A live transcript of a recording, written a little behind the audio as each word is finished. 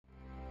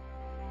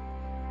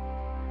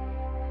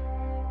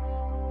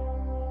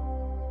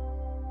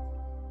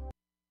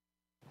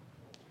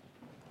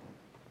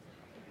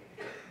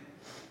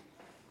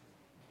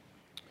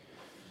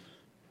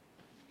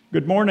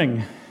Good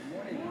morning.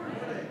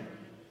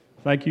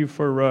 Thank you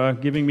for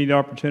giving me the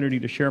opportunity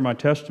to share my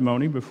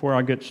testimony. Before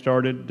I get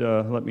started,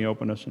 let me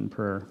open us in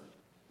prayer.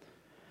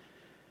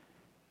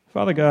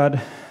 Father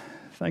God,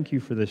 thank you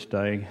for this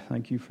day.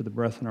 Thank you for the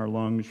breath in our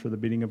lungs, for the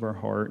beating of our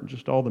heart, and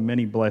just all the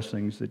many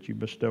blessings that you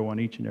bestow on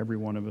each and every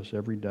one of us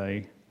every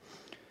day.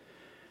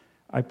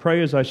 I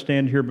pray as I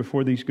stand here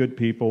before these good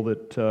people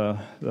that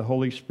the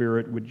Holy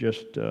Spirit would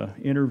just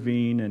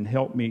intervene and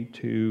help me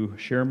to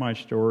share my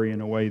story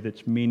in a way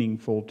that's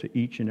meaningful to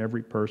each and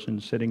every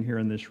person sitting here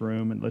in this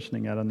room and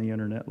listening out on the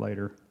internet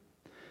later.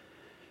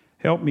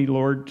 Help me,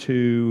 Lord,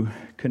 to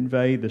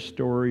convey the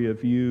story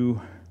of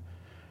you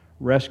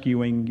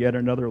rescuing yet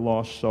another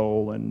lost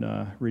soul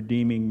and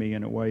redeeming me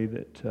in a way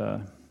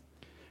that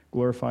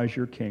glorifies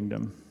your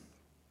kingdom.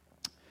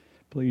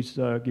 Please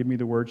give me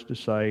the words to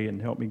say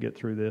and help me get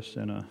through this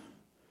in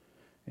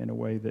a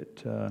way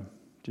that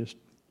just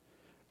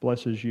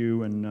blesses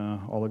you and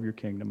all of your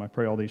kingdom. I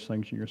pray all these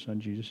things in your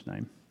Son, Jesus'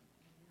 name.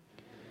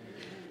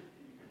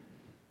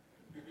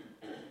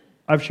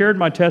 I've shared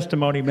my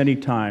testimony many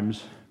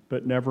times,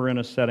 but never in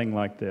a setting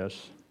like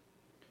this.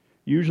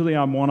 Usually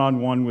I'm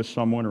one-on-one with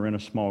someone or in a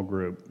small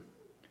group.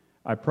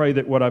 I pray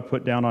that what I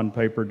put down on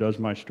paper does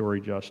my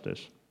story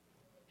justice.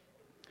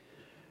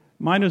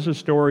 Mine is a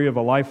story of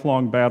a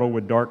lifelong battle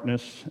with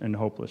darkness and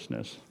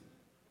hopelessness.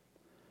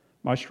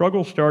 My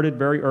struggles started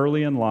very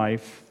early in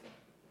life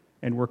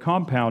and were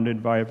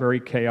compounded by a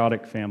very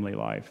chaotic family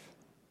life.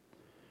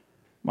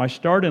 My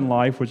start in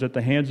life was at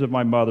the hands of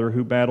my mother,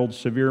 who battled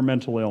severe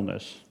mental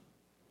illness.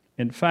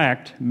 In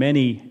fact,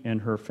 many in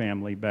her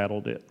family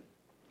battled it.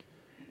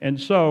 And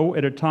so,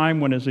 at a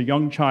time when as a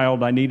young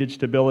child I needed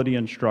stability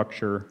and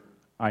structure,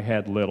 I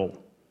had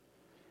little.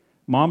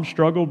 Mom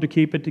struggled to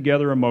keep it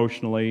together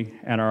emotionally,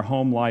 and our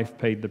home life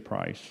paid the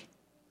price.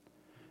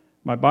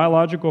 My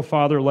biological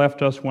father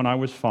left us when I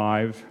was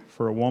 5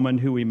 for a woman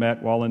who we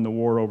met while in the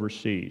war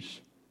overseas.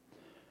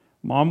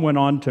 Mom went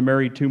on to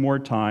marry 2 more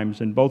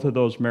times, and both of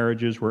those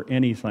marriages were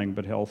anything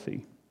but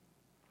healthy.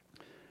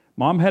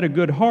 Mom had a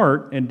good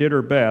heart and did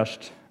her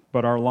best,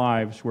 but our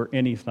lives were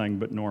anything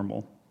but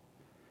normal.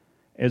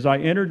 As I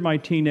entered my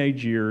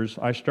teenage years,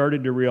 I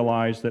started to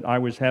realize that I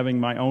was having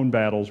my own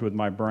battles with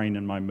my brain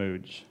and my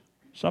moods.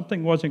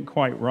 Something wasn't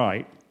quite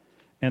right,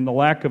 and the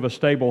lack of a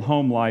stable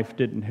home life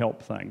didn't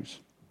help things.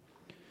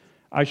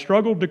 I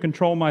struggled to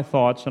control my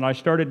thoughts, and I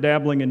started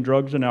dabbling in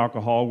drugs and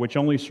alcohol, which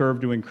only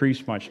served to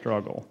increase my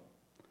struggle.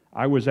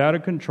 I was out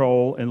of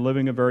control and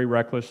living a very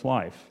reckless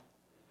life.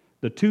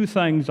 The 2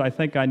 things I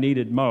think I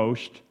needed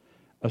most,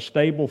 a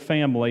stable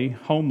family,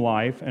 home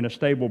life, and a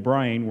stable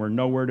brain, were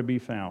nowhere to be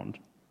found.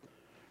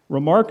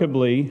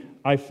 Remarkably,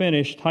 I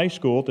finished high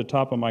school at the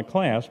top of my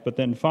class, but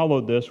then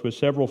followed this with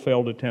several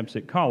failed attempts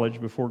at college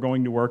before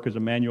going to work as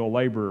a manual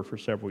laborer for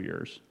several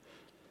years.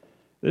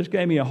 This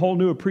gave me a whole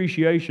new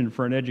appreciation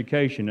for an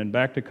education, and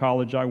back to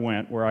college I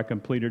went, where I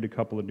completed a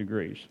couple of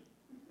degrees.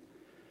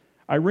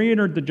 I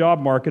re-entered the job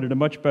market at a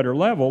much better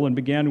level and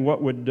began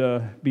what would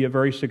be a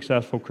very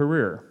successful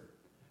career.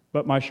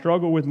 But my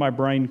struggle with my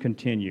brain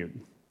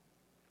continued.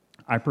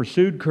 I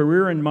pursued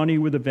career and money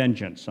with a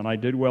vengeance, and I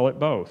did well at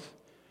both.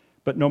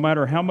 But no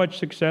matter how much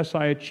success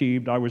I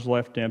achieved, I was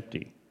left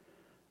empty.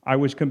 I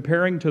was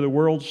comparing to the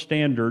world's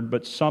standard,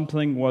 but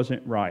something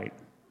wasn't right.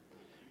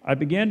 I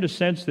began to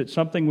sense that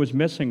something was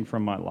missing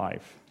from my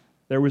life.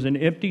 There was an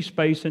empty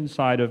space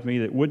inside of me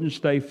that wouldn't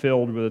stay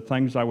filled with the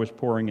things I was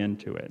pouring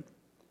into it.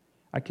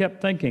 I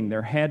kept thinking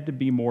there had to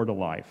be more to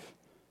life.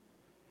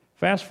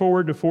 Fast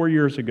forward to 4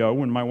 years ago,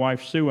 when my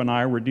wife Sue and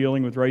I were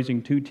dealing with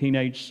raising 2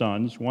 teenage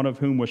sons, one of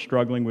whom was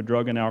struggling with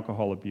drug and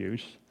alcohol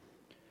abuse.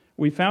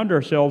 We found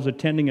ourselves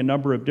attending a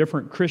number of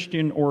different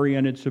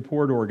Christian-oriented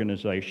support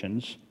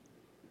organizations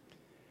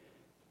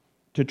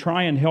to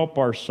try and help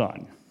our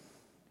son.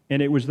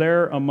 And it was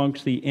there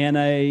amongst the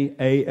NA,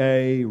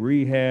 AA,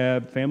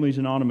 rehab, Families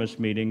Anonymous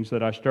meetings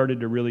that I started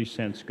to really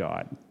sense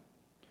God.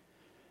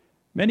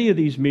 Many of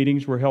these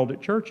meetings were held at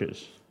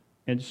churches,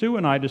 and Sue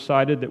and I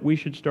decided that we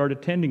should start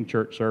attending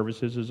church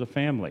services as a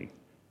family.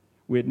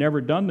 We had never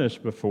done this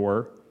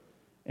before,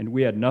 and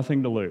we had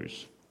nothing to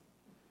lose.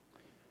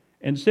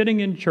 And sitting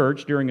in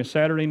church during a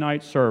Saturday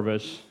night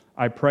service,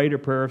 I prayed a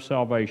prayer of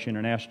salvation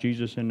and asked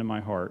Jesus into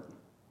my heart.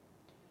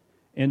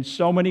 In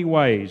so many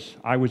ways,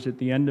 I was at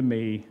the end of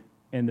me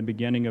and the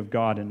beginning of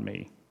God in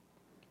me.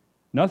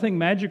 Nothing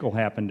magical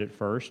happened at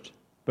first,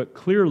 but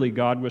clearly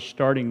God was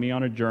starting me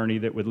on a journey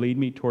that would lead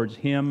me towards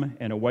Him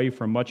and away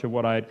from much of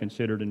what I had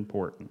considered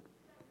important.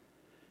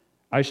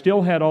 I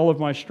still had all of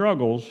my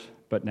struggles,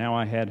 but now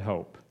I had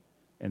hope,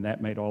 and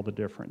that made all the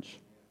difference.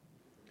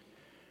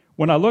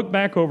 When I look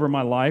back over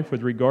my life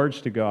with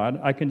regards to God,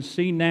 I can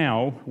see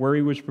now where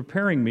He was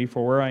preparing me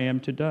for where I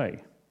am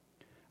today.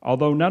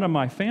 Although none of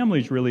my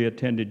families really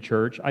attended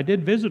church, I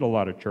did visit a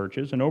lot of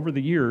churches, and over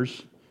the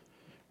years,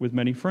 with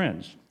many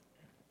friends.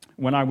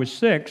 When I was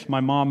 6,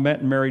 my mom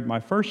met and married my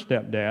first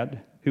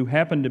stepdad, who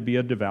happened to be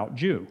a devout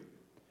Jew.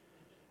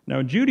 Now,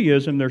 in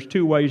Judaism, there's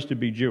 2 ways to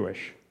be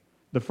Jewish.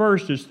 The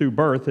first is through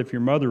birth if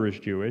your mother is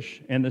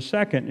Jewish, and the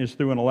second is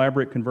through an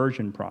elaborate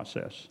conversion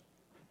process.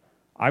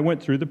 I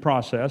went through the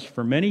process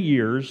for many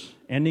years,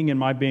 ending in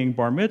my being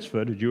bar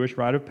mitzvahed, a Jewish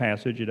rite of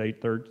passage, at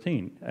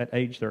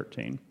age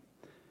 13.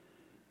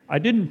 I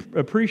didn't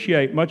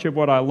appreciate much of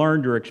what I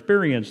learned or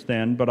experienced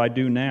then, but I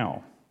do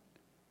now.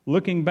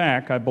 Looking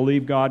back, I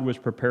believe God was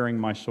preparing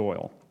my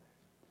soil.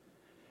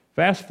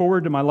 Fast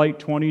forward to my late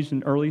 20s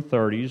and early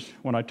 30s,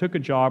 when I took a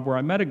job where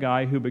I met a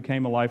guy who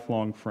became a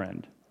lifelong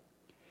friend.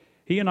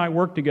 He and I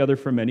worked together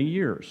for many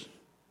years.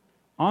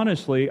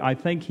 Honestly, I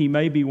think he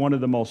may be one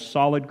of the most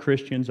solid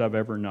Christians I've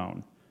ever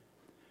known.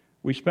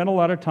 We spent a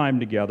lot of time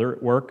together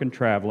at work and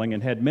traveling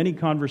and had many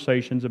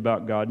conversations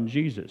about God and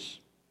Jesus.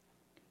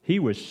 He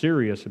was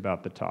serious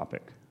about the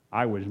topic.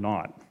 I was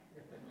not.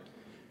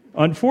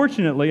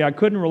 Unfortunately, I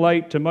couldn't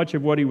relate to much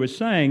of what he was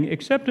saying,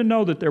 except to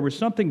know that there was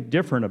something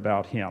different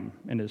about him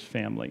and his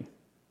family.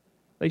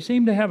 They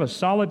seemed to have a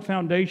solid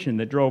foundation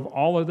that drove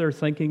all of their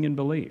thinking and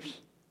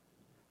beliefs.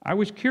 I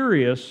was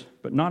curious,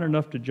 but not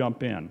enough to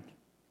jump in.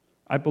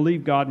 I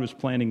believe God was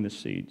planting the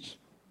seeds.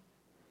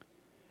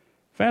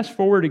 Fast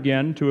forward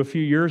again to a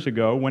few years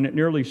ago, when at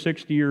nearly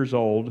 60 years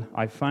old,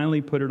 I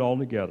finally put it all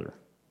together,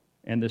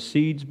 and the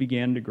seeds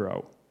began to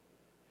grow.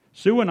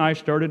 Sue and I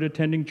started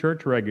attending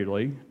church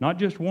regularly, not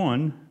just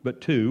one,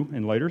 but two,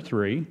 and later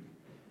three.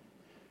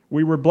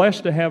 We were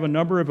blessed to have a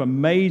number of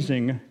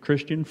amazing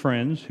Christian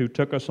friends who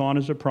took us on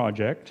as a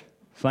project.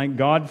 Thank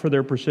God for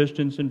their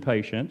persistence and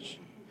patience.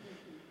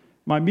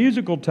 My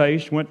musical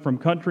taste went from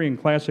country and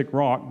classic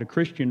rock to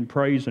Christian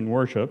praise and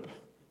worship.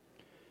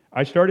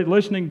 I started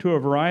listening to a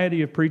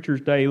variety of preachers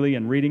daily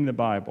and reading the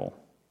Bible.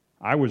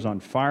 I was on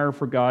fire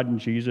for God and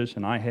Jesus,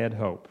 and I had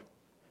hope,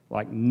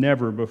 like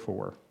never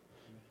before.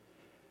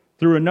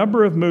 Through a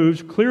number of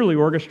moves clearly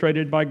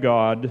orchestrated by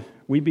God,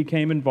 we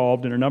became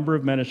involved in a number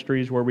of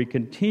ministries where we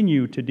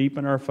continue to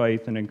deepen our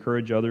faith and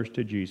encourage others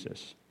to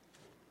Jesus.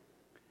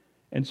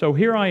 And so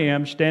here I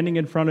am standing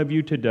in front of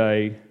you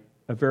today,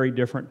 a very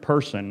different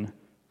person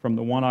from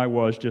the one I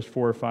was just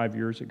 4 or 5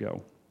 years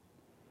ago.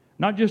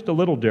 Not just a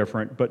little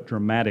different, but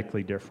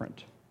dramatically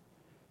different.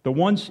 The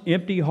once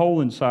empty hole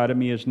inside of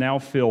me is now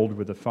filled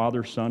with the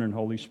Father, Son, and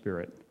Holy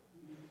Spirit.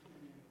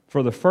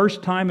 For the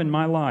first time in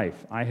my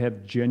life, I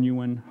have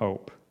genuine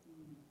hope.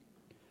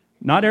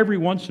 Not every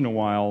once in a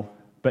while,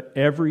 but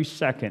every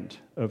second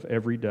of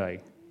every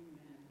day.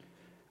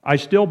 I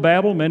still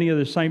battle many of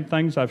the same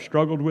things I've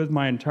struggled with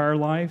my entire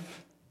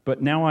life,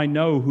 but now I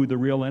know who the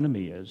real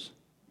enemy is.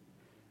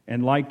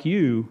 And like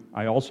you,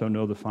 I also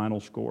know the final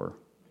score,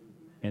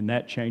 and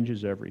that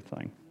changes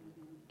everything.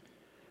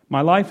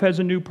 My life has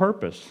a new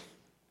purpose,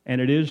 and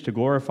it is to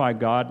glorify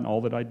God in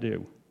all that I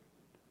do.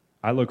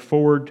 I look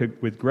forward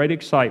with great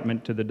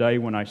excitement to the day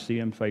when I see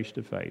Him face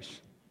to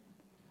face.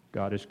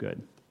 God is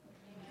good.